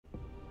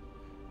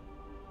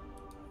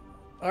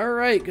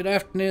Alright, good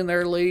afternoon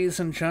there, ladies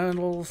and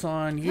gentles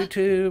on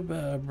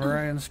YouTube.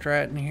 Brian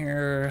Stratton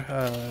here,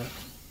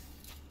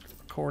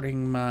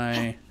 recording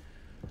my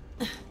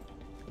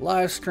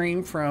live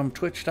stream from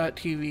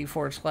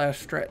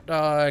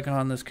twitch.tv/StratDog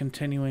on this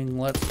continuing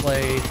Let's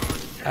Play.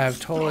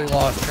 I've totally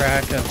lost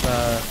track of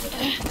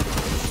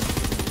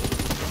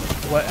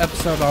what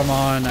episode I'm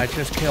on. I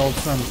just killed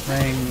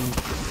something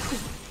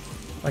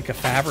like a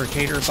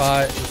fabricator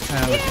bot. It was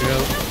kind of a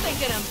joke. I'm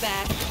thinking I'm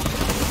back.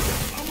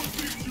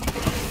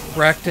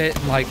 Wrecked it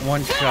in like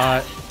one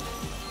shot.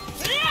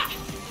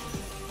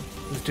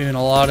 Was doing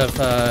a lot of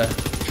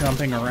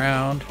jumping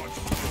around.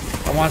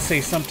 I want to say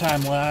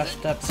sometime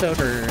last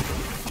episode or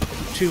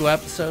 2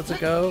 episodes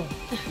ago,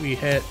 we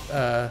hit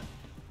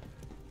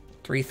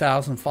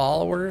 3,000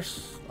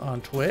 followers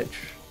on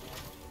Twitch.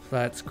 So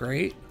that's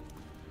great.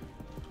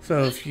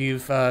 So if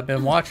you've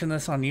been watching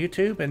this on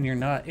YouTube and you're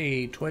not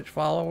a Twitch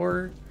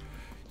follower,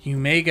 you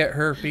may get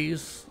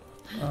herpes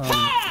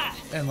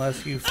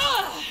unless you follow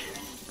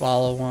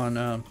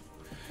on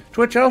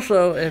Twitch.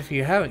 Also, if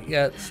you haven't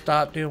yet,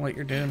 stop doing what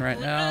you're doing right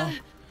now.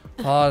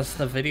 Pause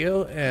the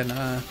video and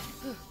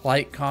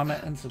like,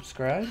 comment, and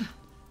subscribe.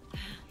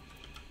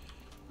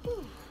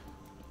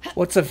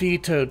 What's a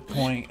vetoed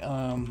point?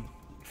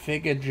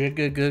 Figa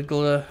Jigga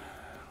Googla.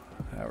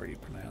 However you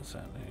pronounce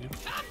that name.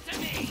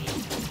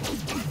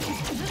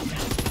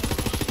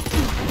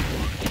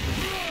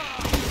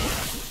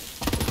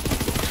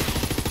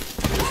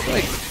 It's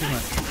like too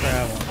much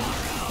traveling.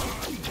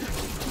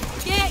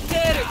 Get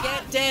good or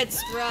get dead,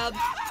 scrub.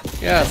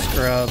 Yeah,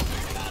 scrub.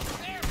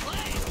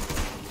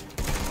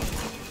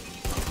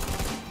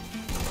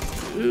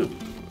 Ooh,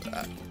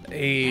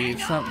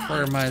 something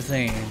for my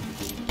Zane.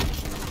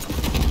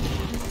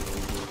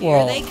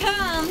 Well, here they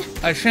come.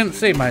 I shouldn't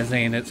say my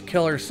Zane. It's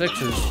Killer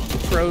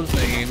 6's pro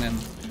Zane and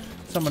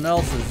someone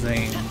else's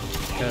Zane,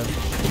 because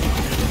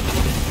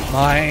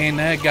mine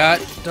got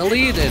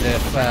deleted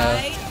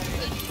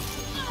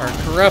or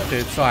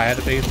corrupted, so I had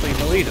to basically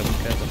delete them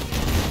because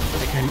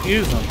I couldn't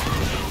use them.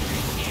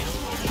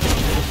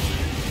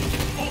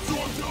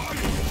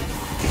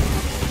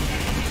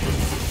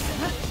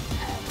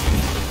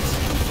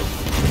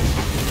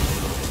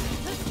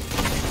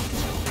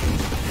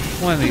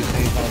 One of these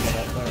days I'll get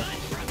up there.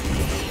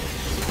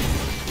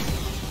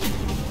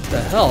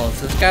 The hell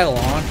is this guy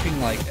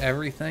launching like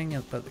everything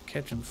but the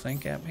kitchen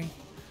sink at me?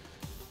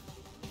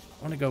 I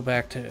want to go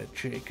back to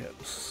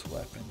Jacob's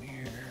weapon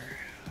here.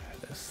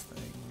 This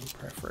thing,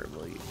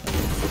 preferably.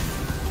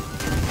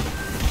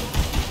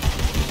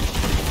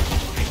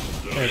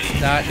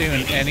 It's not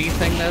doing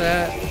anything to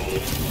that.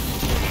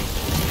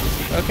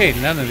 Okay,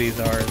 none of these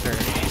are. They're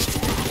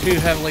too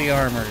heavily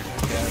armored,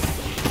 I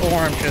guess. Or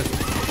I'm just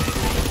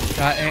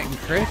got it in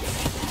crits.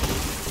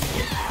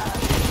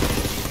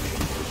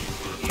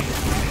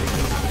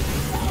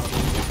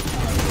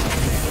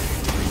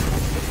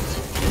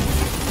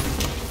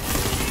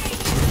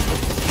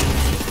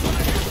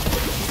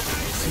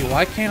 See,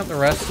 why can't the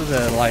rest of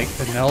the like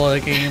vanilla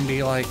game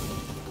be like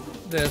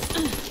this?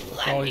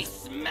 Let me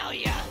smell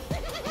ya.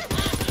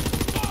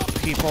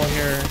 People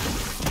here.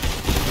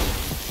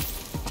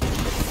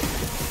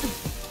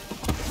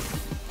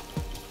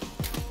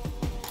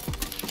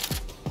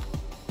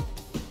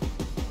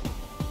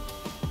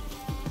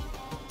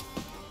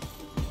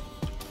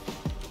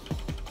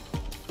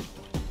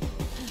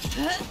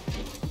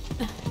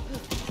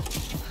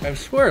 I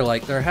swear,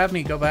 like, they're having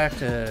me go back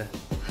to...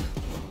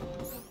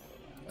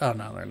 Oh,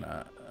 no, they're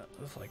not.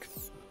 It's like...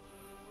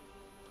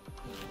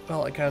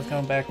 Felt like I was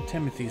going back to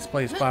Timothy's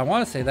place, but I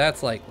want to say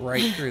that's, like,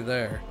 right through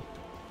there.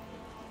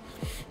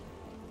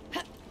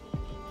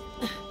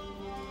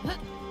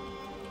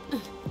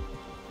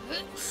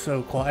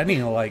 So cool. I need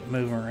to, like,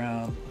 move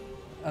around.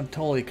 I'm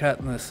totally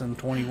cutting this in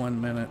 21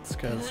 minutes,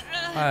 because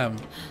I'm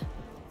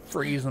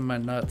freezing my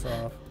nuts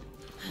off.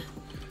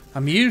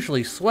 I'm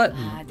usually sweating.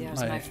 Ah,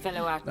 there's my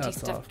fellow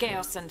artist of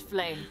chaos and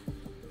flame.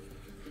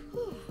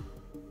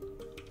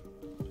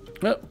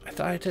 Oh, I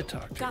thought I did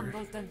talk to her.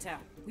 Gunbolt Hunter,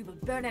 we will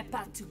burn a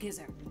path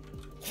together.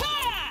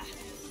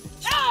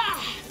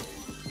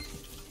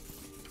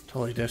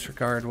 Totally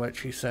disregard what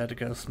she said to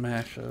go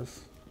smash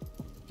us.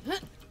 Die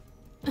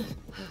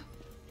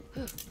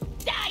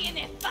in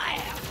the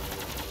fire.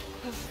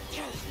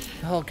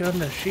 The hell gun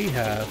does she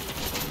have?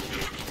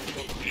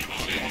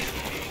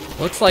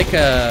 Looks like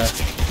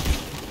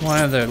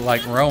one of the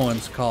like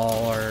Rowan's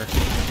Call, or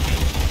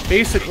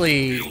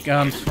basically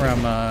guns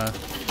from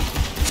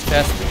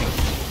Destiny.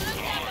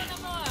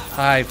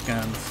 Hive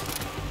guns.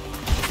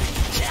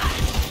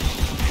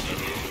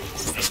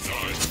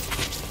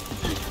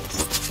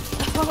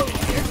 Oh,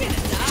 you're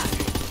gonna die.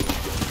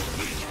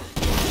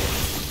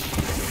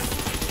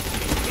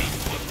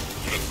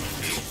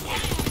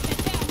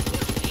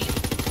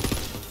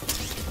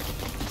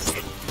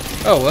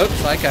 Oh,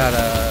 whoops! I got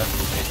a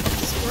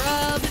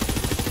Scrub.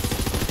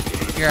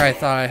 Here I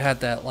thought I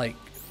had that like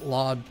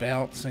loud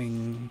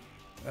bouncing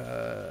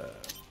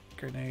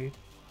grenade.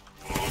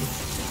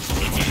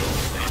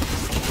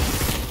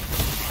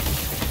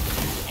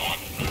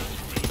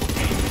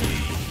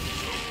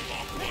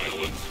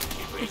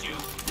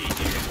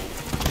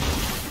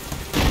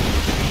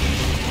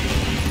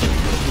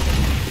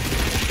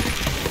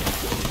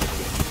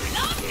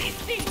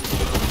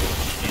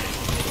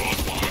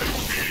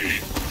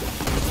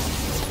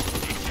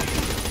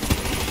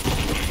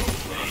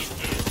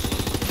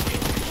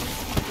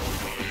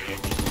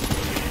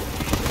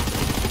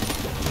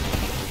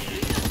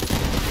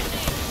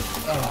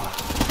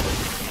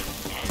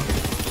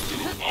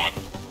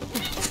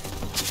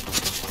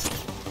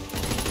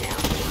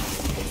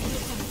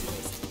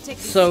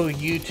 take this. So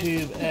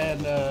YouTube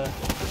and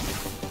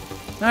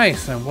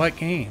nice. And what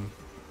game?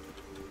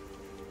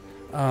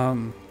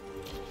 Now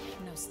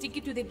stick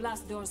it to the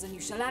blast doors and you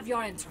shall have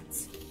your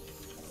entrance.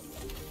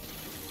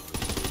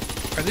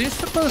 Are these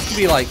supposed to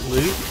be like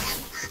loot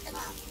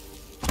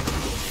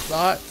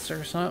dots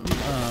or something?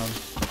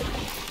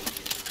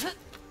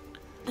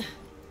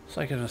 What's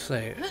I gonna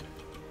say?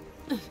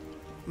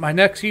 My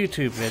next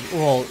YouTube video,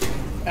 well,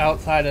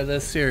 outside of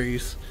this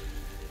series,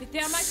 The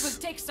thermite will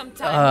take some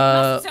time. We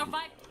must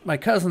survive. my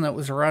cousin that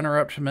was a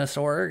runner-up to Miss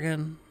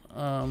Oregon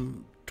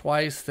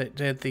twice, that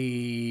did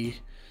the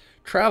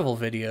travel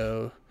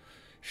video,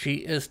 she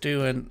is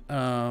doing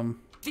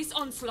This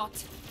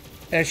onslaught.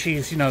 as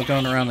she's, you know,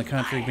 going around the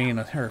country being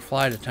her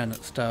flight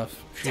attendant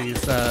stuff,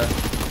 she's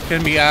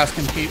gonna be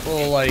asking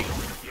people like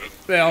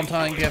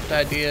Valentine gift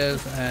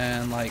ideas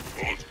and like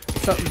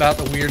something about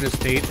the weirdest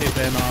date they've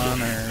been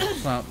on or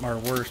something, or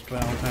worst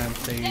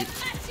Valentine's date.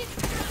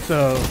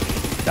 So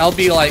that'll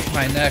be like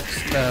my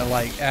next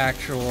like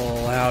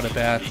actual out of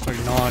Bachelor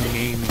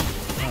non-gaming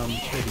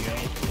video.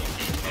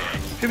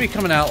 Should be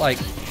coming out like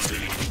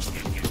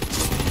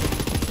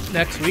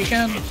next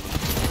weekend.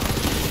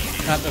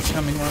 Not this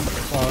coming one, but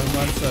the following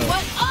one.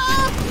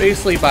 So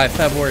basically by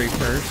February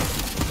 1st.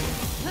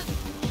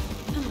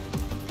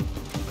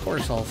 Of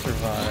course I'll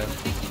survive.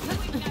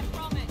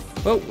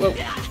 Whoa, whoa.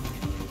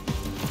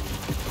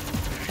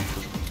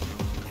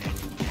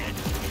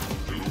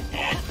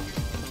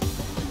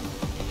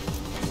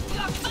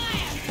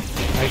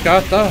 I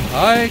got the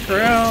high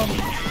ground.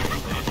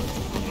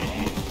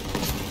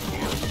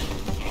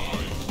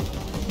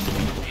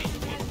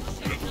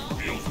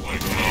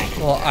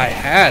 Well, I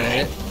had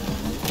it.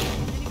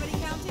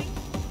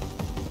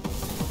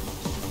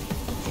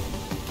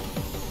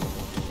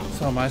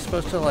 So am I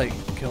supposed to like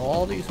kill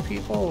all these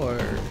people, or?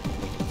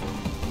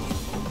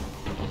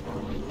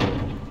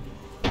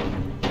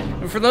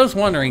 And for those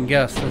wondering,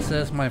 yes, this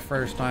is my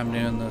first time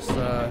doing this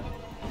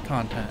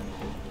content.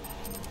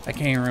 I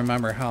can't even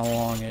remember how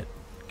long it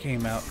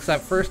came out. Because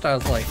at first I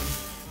was like,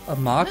 a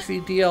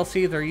Moxie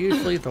DLC, they're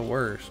usually the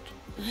worst.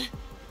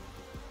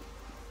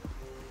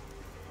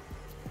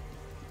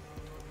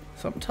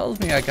 Something tells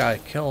me I gotta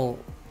kill...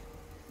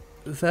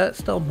 Is that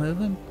still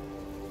moving?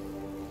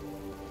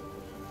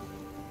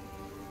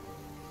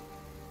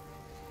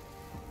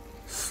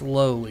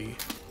 Slowly.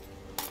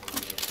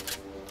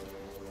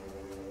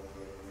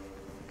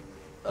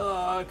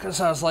 Because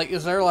I was like,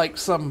 is there like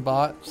some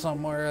bot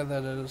somewhere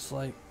that is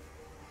like...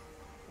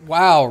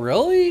 Wow,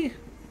 really?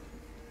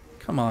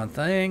 Come on,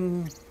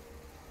 thing.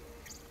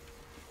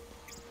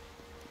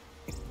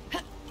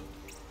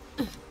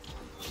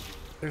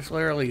 There's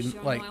literally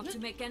Sure like... know how to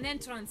make an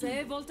entrance,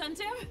 eh, Vault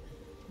Hunter?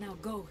 Now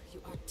go,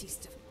 you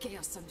artist of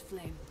chaos and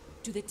flame.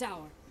 To the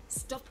tower.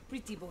 Stop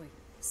Pretty Boy.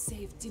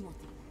 Save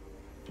Timothy.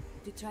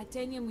 The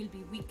titanium will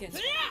be weakened by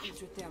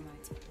the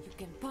thermite. You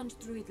can punch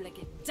through it like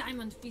a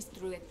diamond fist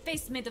through a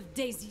face made of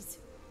daisies.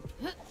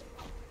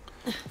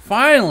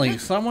 Finally,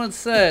 someone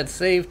said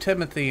save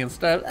Timothy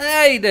instead.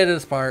 He did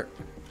his part.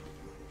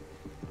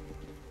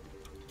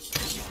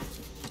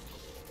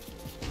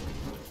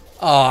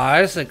 Oh,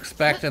 I was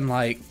expecting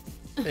like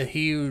a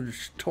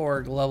huge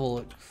Torg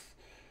level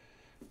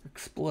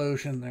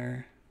explosion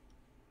there.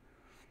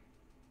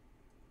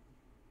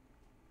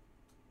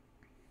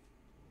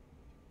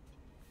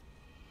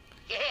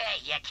 Yeah,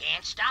 you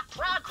can't stop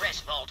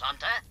progress, Vault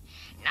Hunter.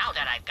 Now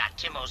that I've got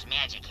Timo's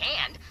magic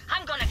hand,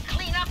 I'm gonna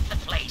clean up the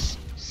place,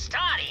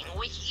 starting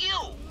with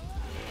you.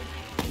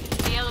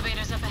 The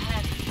elevator's up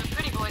ahead. The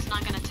pretty boy's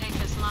not gonna take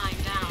this lying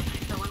down.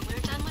 But when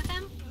we're done with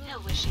him,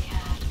 he'll wish he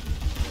had.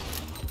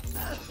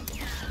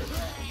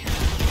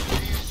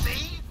 You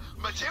see?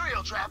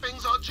 Material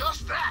trappings are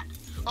just that.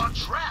 A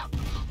trap.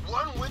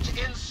 One which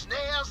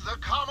ensnares the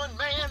common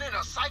man in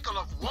a cycle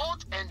of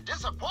want and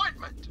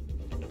disappointment.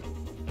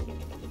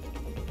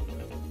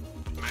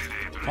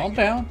 Calm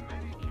down.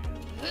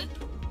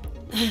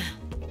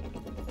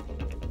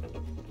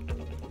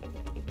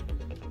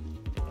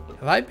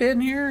 Have I been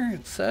here?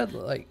 It said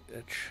like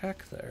a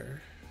check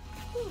there.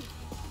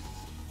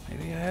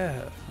 Maybe I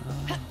have.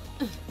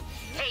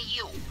 Hey,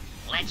 you.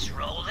 Let's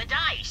roll the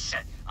dice.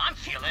 I'm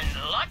feeling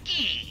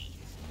lucky.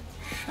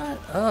 Shut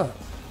up.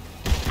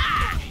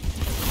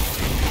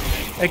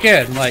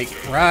 Again, like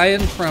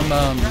Ryan from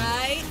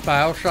Right.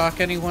 Bioshock,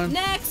 anyone?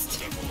 Next.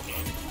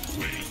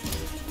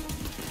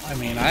 I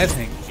mean, I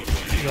think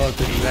he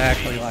looks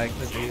exactly like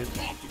the dude.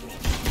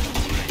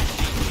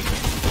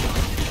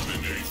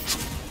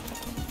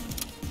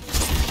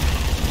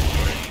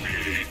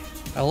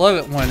 I love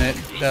it when it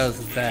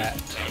does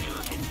that.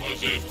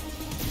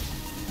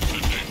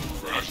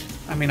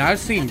 I mean, I've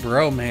seen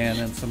Broman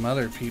and some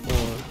other people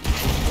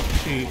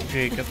shoot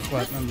Jacob's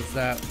weapons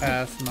that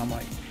fast, and I'm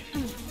like,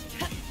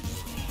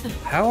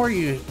 how are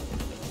you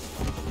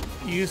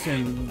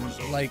using,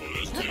 like,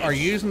 are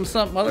you using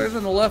something other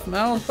than the left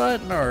mouse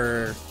button,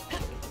 or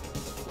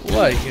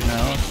what, you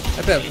know?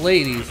 I bet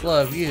ladies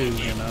love you,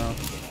 you know?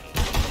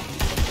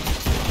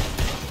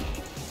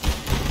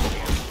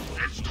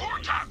 It's tour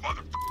time,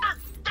 motherfucker!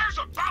 There's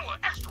a bottle of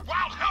extra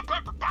wild hell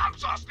pepper bottle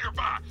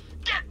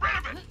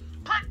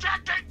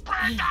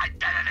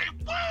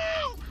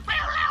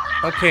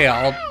Okay,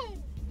 I'll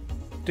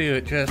do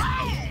it just...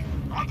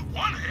 On the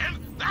one hand,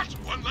 that's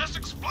one less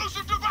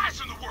explosive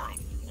device in the world.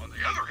 On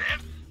the other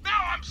hand, now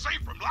I'm safe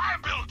from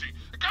liability.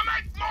 I can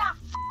make more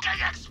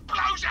fucking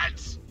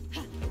explosions!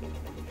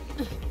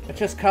 It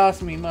just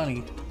cost me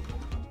money.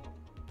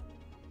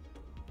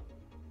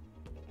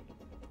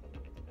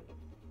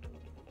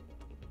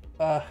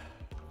 Not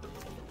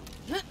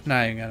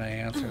even gonna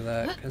answer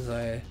that, because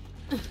I...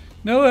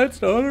 No,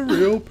 that's not a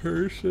real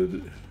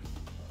person.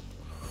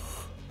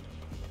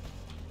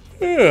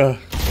 Yeah.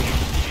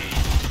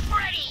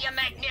 Freddy, you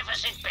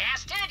magnificent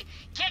bastard!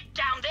 Get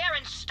down there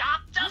and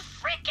stop the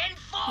frickin'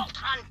 Vault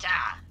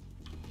Hunter!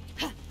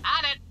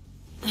 On it.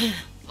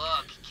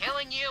 Look,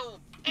 killing you,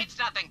 it's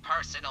nothing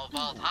personal,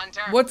 Vault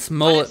Hunter. What's But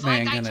Mullet it's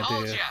Man like gonna I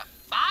told do? You,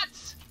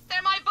 bots,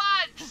 they're my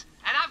buds,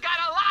 and I've got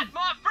a lot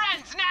more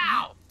friends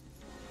now.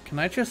 Can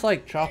I just,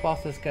 like, chop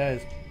off this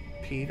guy's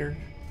Peter?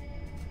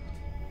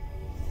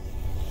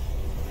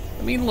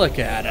 I mean, look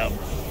at him.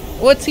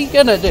 What's he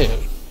gonna do?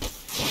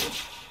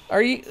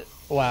 Are you...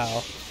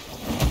 Wow.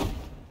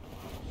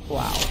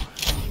 Wow.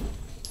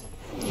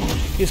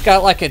 He's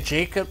got, like, a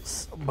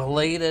Jacob's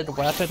bladed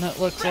weapon, it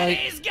looks like.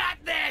 Freddy's got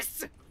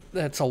this!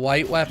 That's a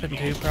white weapon,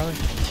 too, probably.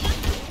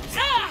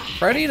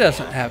 Freddy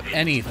doesn't have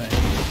anything.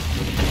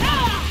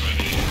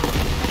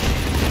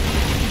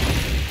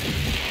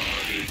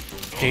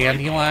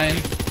 Dandelion.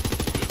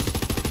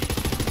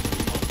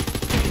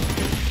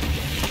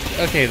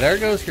 Okay, there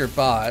goes your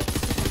bot.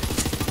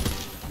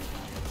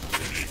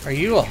 Are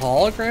you a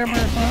hologram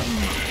or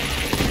something?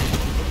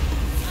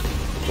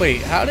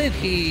 Wait, how did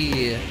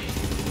he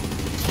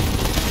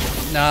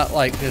not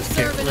like just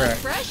get Serving a wrecked?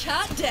 fresh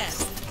hot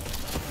death.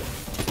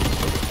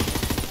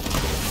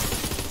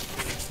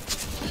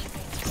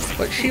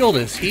 What shield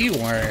is he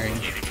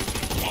wearing?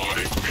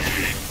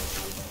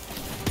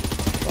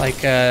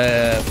 Like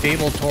a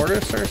fabled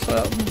tortoise or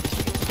something?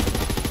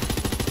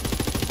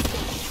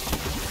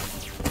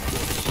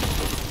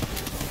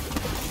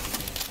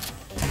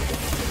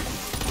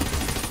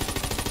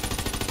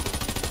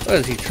 What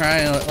is he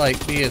trying to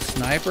like be a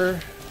sniper?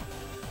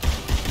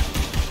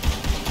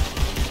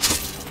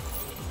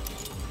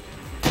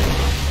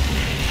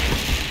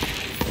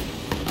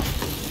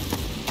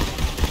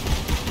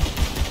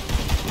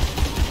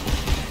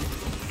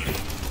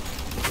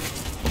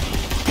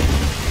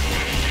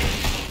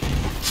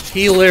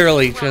 He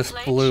literally Well just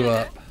played, blew sugar.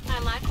 up. I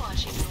like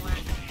watching you work.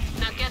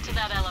 Now get to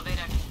that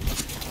elevator.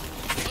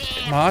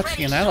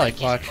 Moxie and I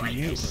like watching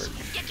you work.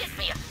 You did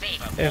me a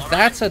favor, If Borat.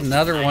 that's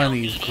another I one of don't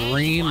these need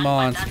green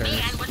anyone but the monsters.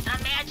 man with the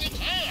magic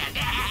hand.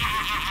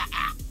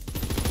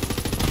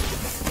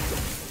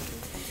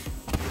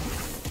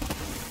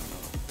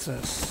 What's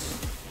this?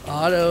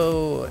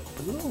 Auto.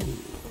 Ooh,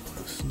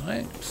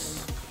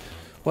 Snipes.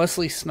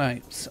 Wesley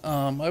Snipes.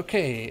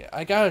 Okay,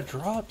 I gotta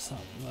drop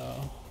something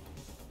though.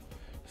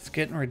 It's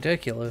getting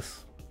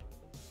ridiculous.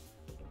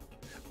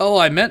 Oh,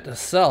 I meant to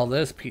sell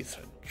this piece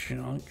of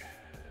junk.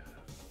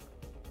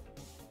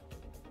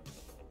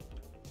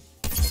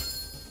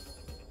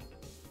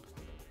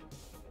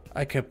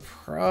 I could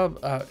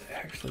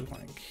actually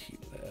want to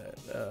keep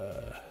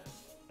that.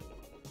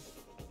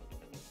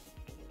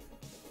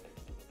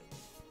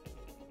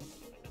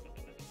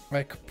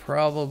 I could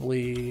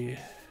probably...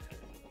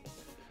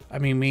 I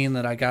mean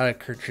that I got a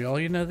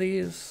quadrillion of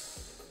these.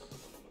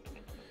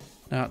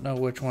 Not know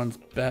which one's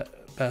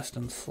best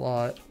in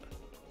slot.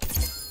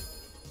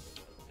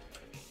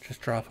 Just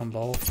drop them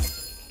both.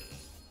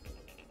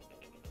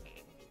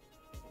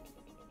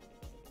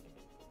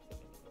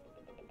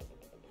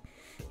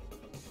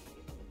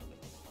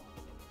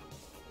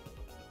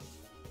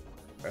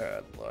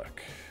 Bad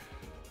luck.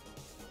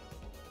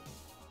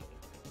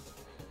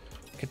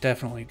 Could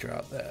definitely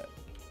drop that.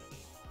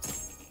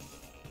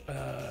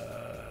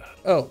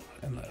 Oh,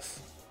 and this.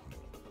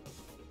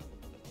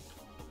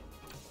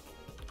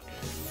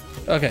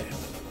 Okay, so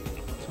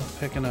I'm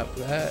picking up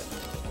that.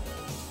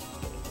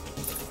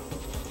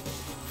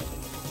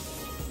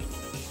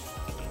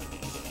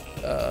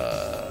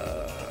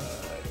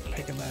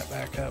 Picking that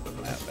back up and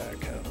that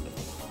back up.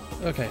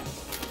 Okay.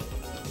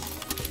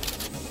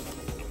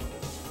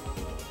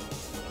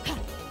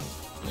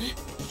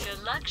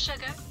 Good luck,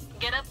 sugar.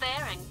 Get up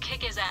there and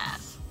kick his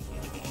ass.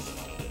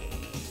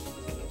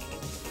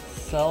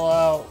 Sell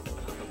out.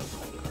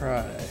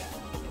 Cry.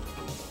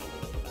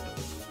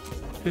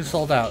 Who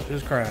sold out?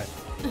 Who's crying?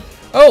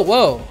 Oh,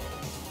 whoa.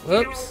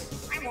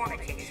 Whoops. I want to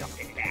take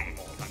something back,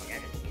 Vault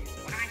Hunter.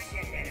 When I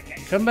said that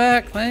eventually, Come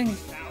back, thing. you'll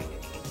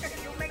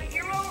make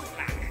your own luck.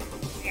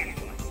 Guess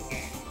what?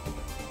 Yeah.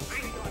 I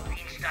thought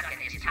being stuck in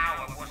this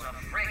tower was a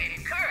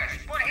friggin' curse,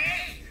 but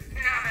hey,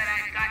 now that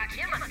I've got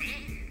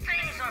Timothy,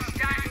 things are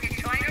starting to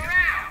turn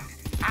around.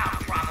 I'll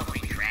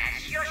probably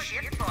crash your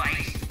ship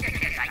twice,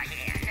 because I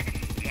can.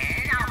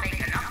 Then I'll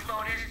make enough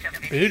loaders to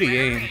finish Booty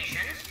aim. renovations.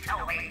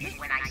 Oh wait,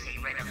 when I say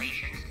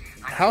renovations,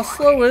 I'm How talking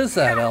slow is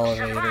that no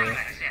elevator? survivors.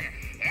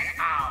 And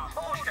I'll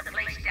hose the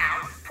place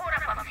down, put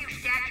up a few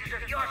statues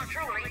of yours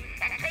truly,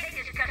 and take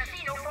this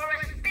casino for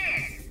a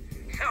spin.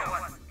 So,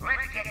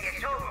 let's get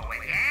this over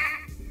with, yeah?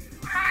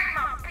 I'm a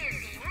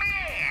busy man.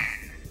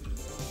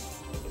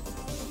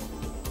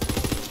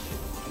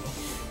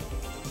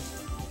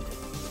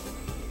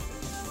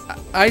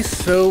 I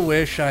so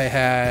wish I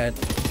had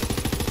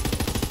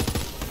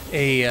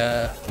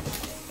a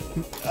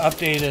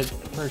updated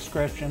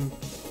prescription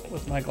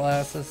with my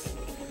glasses.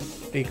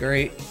 Be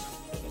great.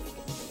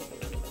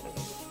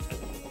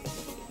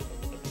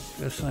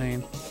 Just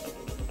saying.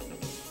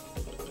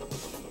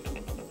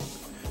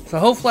 So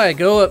hopefully I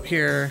go up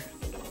here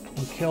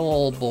and kill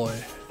old boy.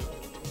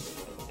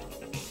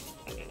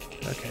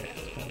 Okay.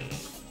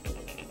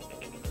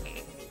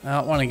 I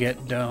don't want to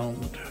get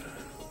domed.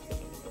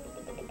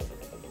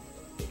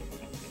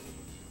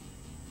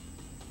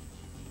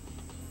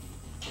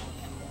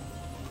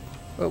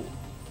 Oh.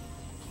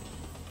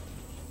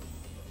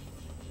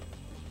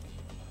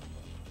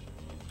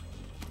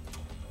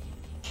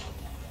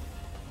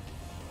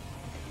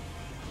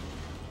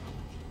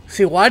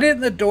 See, why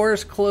didn't the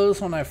doors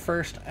close when I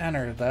first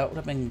entered? That would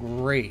have been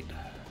great.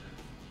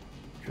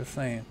 Just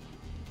saying.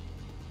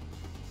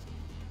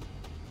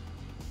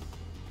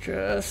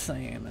 Just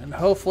saying. And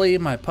hopefully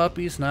my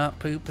puppy's not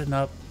pooping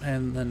up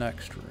in the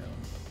next room.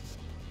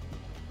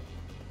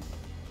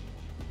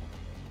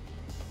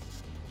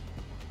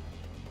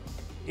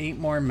 Eight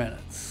more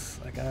minutes.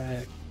 I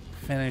gotta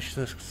finish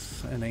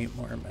this in 8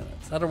 more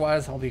minutes.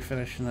 Otherwise, I'll be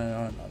finishing it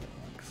on another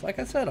one. 'Cause like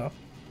I said, I'm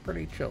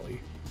pretty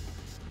chilly.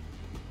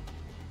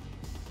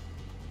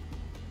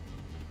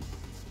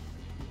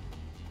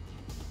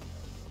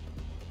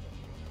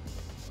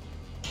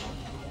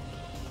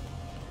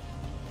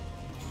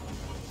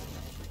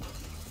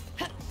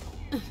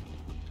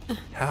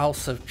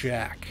 House of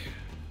Jack.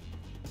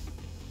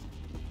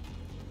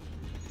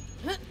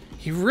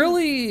 He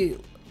really,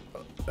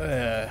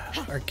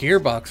 our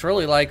Gearbox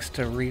really likes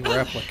to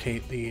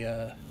re-replicate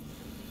the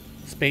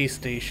space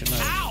station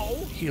of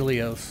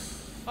Helios.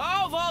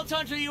 Oh, Vault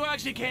Hunter, you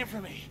actually came for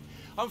me.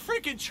 I'm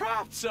freaking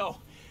trapped, so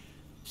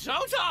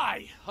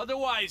die.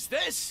 Otherwise,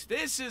 this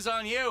is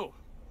on you.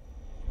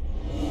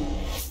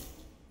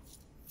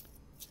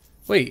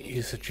 Wait,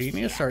 he's a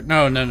genius or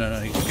no?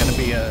 He's gonna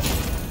be a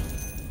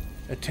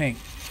tank.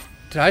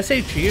 Did I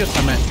say genius?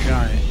 I meant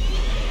giant.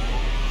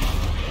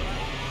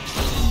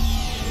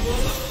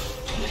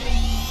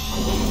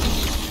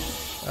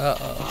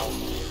 Uh-oh.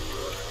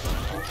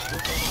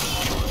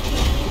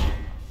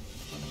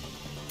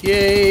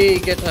 Yay,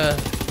 get the...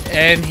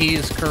 And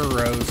he's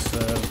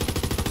corrosive.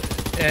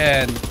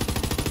 And...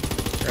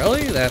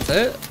 Really? That's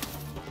it?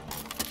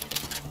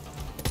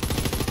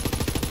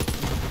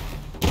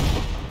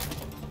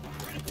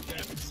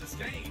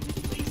 Sustained.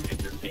 Please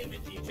enter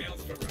payment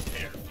details for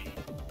repair fee.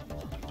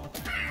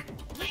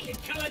 I can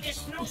cover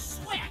this no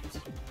sweat.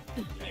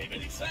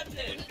 Payment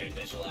accepted.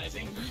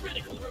 Initializing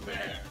critical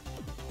repair.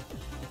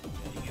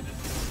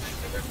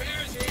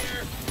 Repairs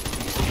here.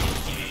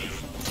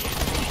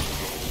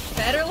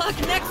 Better luck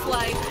next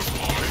flight.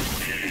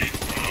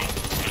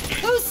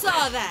 Who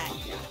saw that?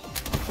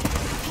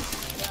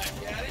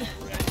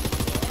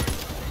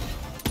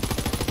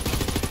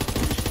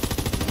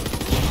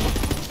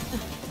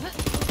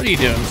 What are you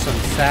doing? Some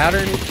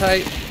Saturn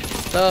type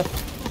stuff?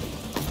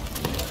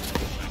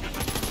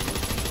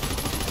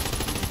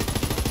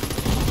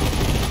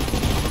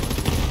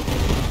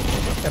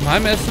 Am I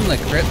missing the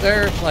crit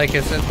there? Like,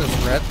 is it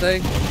this red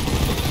thing?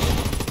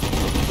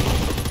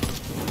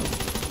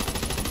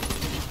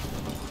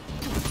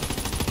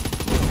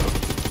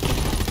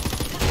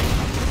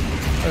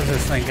 Is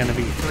this thing going to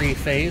be 3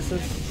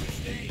 phases?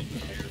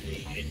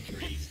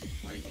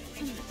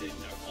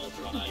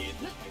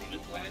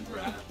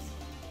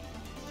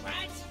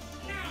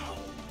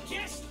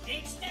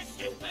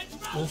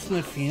 Listen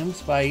to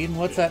Fumes by Eden.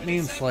 What's that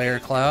mean, Slayer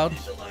Cloud?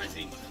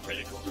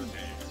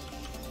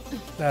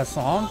 That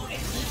song?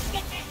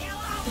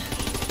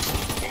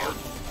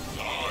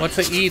 What's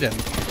a Eden?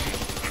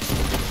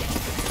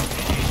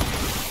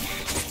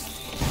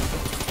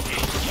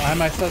 Why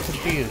am I so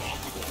confused?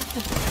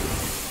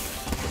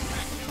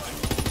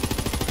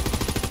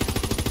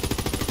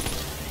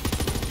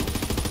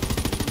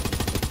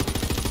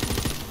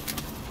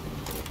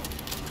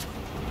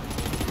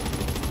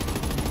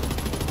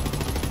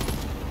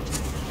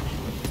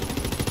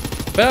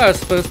 I bet I was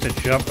supposed to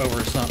jump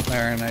over something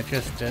there and I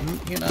just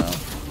didn't, you know?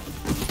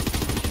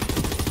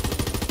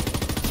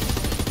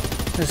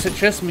 Is it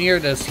just me or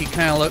does he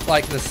kind of look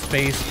like the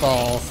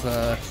Spaceballs,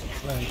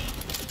 like...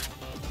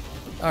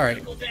 Alright.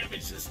 Critical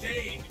damage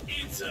sustained.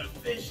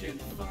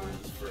 Insufficient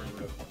funds for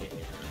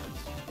repairs.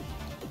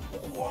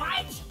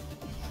 What?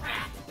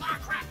 Crap.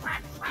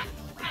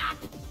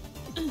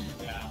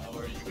 Now,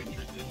 are you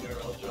interested in your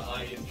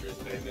ultra-high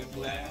interest payment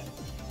plan?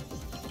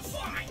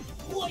 Fine.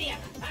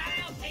 Whatever.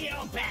 I'll pay it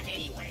all back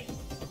anyway.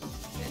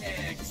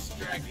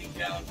 Extracting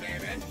down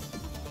payment.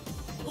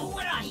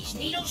 What are these,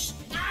 needles?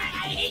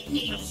 I hate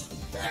needles.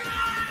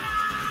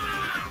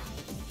 Ah!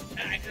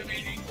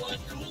 Activating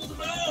blood-cooled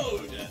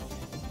mode.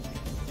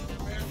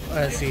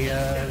 Is he,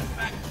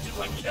 Back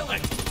to a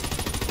killing.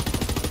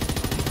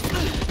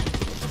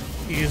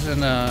 using,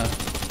 now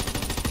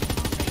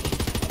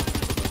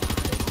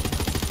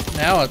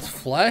it's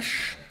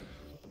flesh?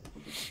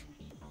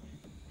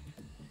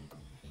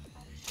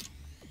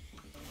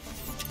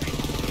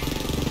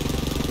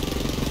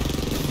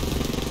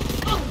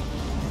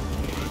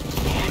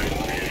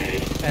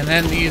 And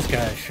then these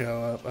guys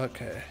show up.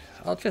 Okay.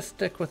 I'll just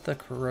stick with the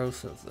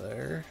corrosives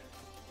there.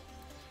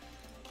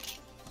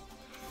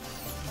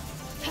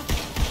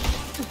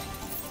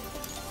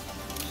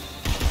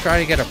 Try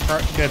to get a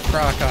good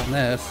proc on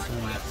this.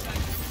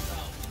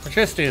 Or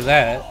just do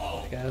that,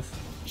 I guess.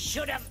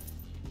 Should have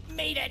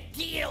made a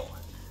deal.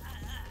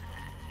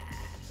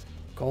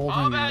 Golden.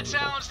 All bad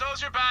sounds,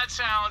 those are bad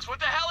sounds. What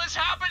the hell is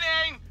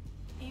happening?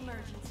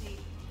 Emergency.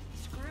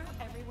 Screw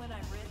everyone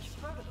I'm rich.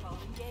 Protocol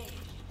engaged.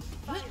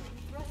 Firing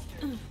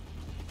thruster.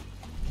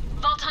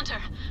 Vault Hunter,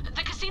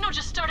 the casino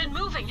just started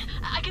moving.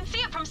 I can see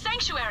it from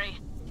Sanctuary.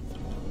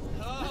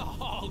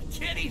 Oh,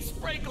 titty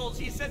sprinkles!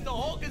 He sent the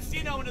whole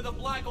casino into the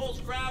black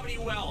hole's gravity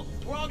well.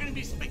 We're all gonna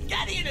be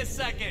spaghetti in a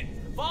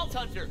second. Vault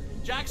Hunter,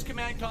 Jack's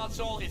command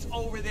console is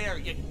over there.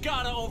 You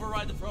gotta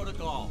override the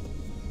protocol.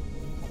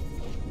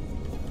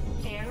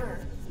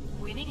 Error.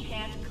 Winning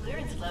hand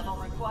clearance level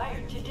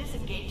required to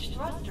disengage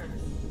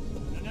thrusters.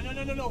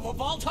 No.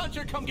 Vault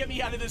Hunter, come get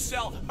me out of this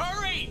cell.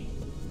 Hurry!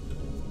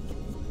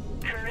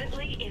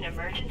 Currently in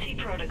emergency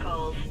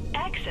protocols.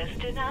 Access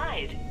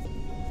denied.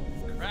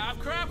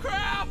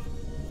 Crap!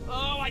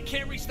 Oh, I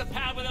can't reach the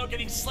pad without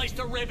getting sliced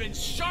to ribbons.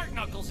 Shark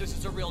Knuckles, this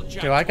is a real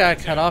joke. Dude, I gotta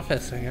cut off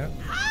this thing.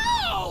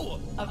 Ow!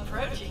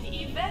 Approaching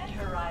event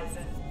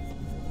horizon.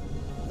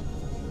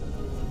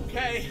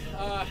 Okay,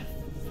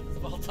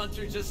 Vault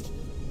Hunter, just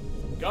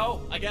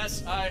go, I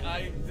guess.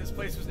 This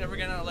place was never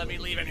gonna let me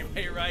leave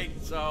anyway, right?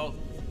 So,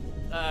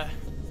 I'm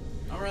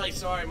really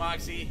sorry,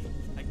 Moxie.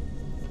 I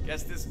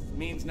guess this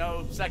means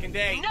no second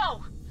date.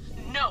 No!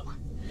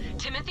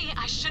 Timothy,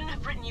 I shouldn't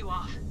have written you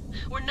off.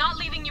 We're not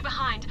leaving you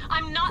behind.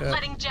 I'm not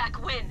letting Jack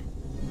win.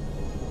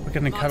 We're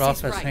gonna cut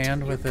off his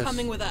hand with this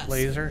us.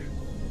 laser.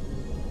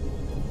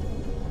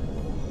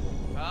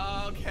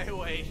 Okay,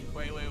 wait.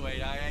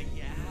 I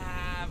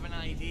have an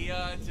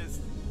idea.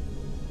 Just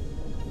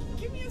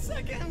give me a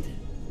second.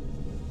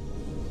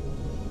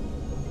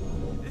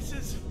 This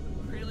is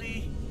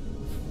really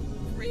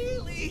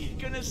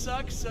gonna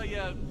suck, so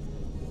you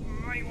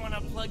might want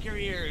to plug your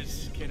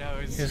ears,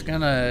 kiddos. He's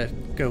gonna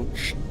go.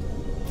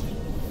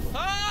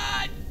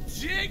 Ah,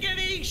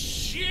 diggity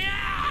shit!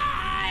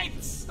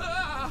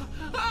 Oh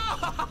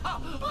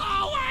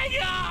my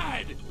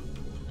god!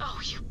 Oh,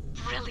 you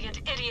brilliant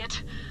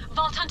idiot.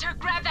 Vault Hunter,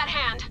 grab that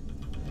hand.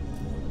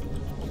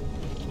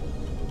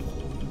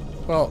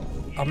 Well,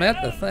 I'm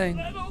at the thing.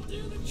 That'll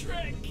do the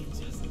trick.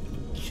 Just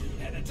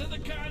get it to the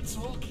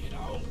console,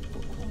 kiddo.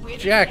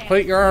 Jack,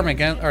 put your arm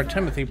against, or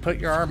Timothy, put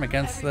your arm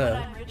against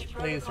the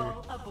laser.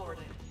 Oh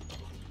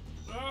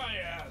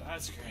yeah,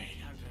 that's great.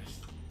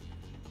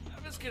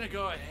 I'm just gonna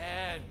go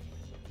ahead.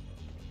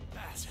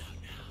 Pass out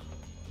now.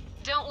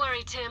 Don't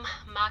worry, Tim.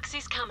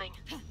 Moxie's coming.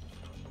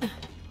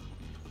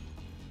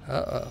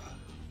 Uh-oh.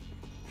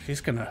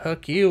 She's gonna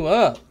hook you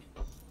up.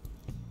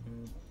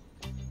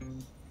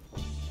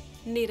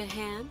 Need a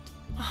hand?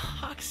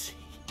 Moxie,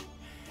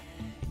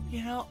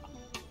 you know,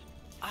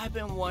 I've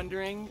been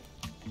wondering,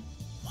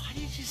 why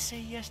did you say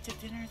yes to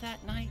dinner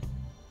that night?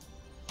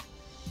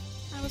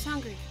 I was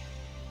hungry.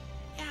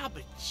 Yeah,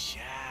 but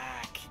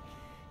Jack,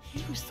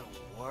 he was the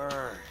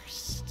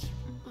worst.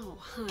 Oh,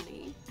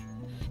 honey.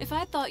 If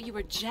I thought you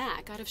were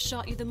Jack, I'd have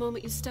shot you the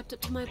moment you stepped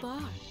up to my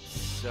bar.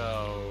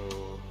 So,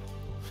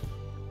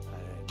 I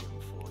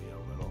didn't fool you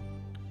a little.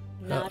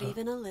 Not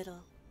even a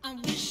little. I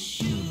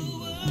wish you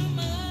were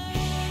mine.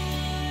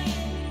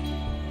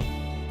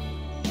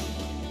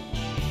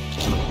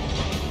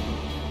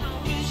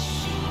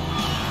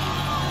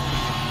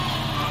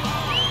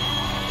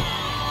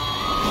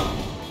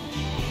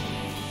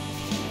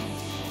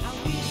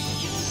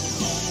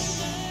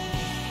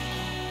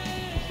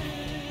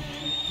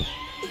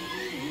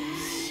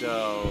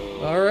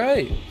 All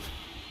right. I didn't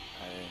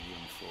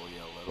even fool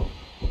you a little.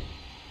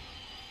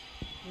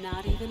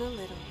 Not even a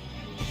little.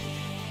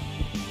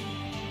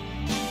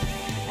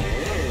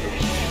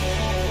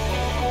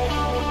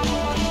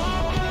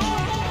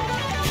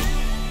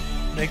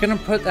 They gonna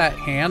put that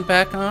hand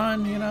back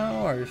on, you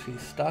know, or is he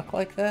stuck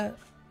like that?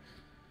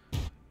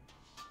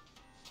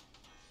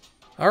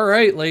 All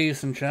right,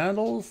 ladies and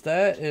gentlemen,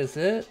 that is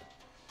it.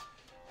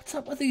 What's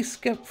up with these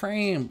skip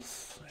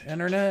frames,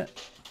 internet?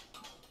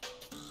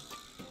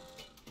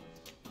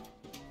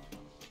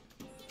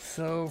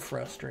 So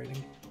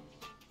frustrating.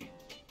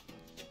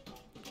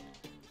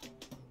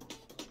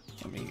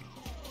 Let me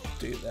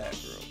do that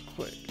real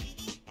quick.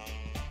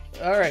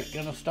 Alright,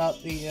 gonna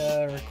stop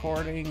the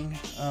recording.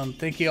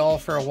 Thank you all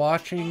for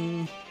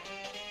watching.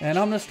 And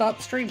I'm gonna stop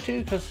the stream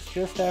too because it's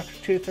just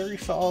after 2:30,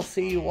 so I'll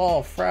see you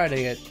all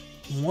Friday at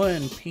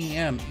 1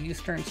 p.m.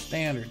 Eastern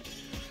Standard.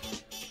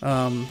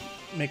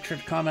 Make sure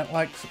to comment,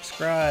 like,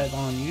 subscribe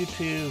on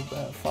YouTube,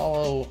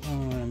 follow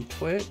on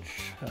Twitch,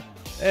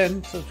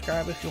 and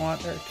subscribe if you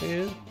want there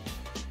too.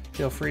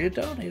 Feel free to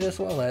donate as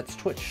well. That's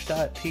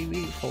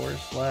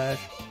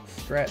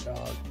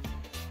twitch.tv/StratDog.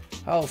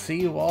 I'll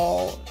see you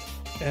all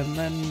in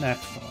the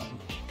next one.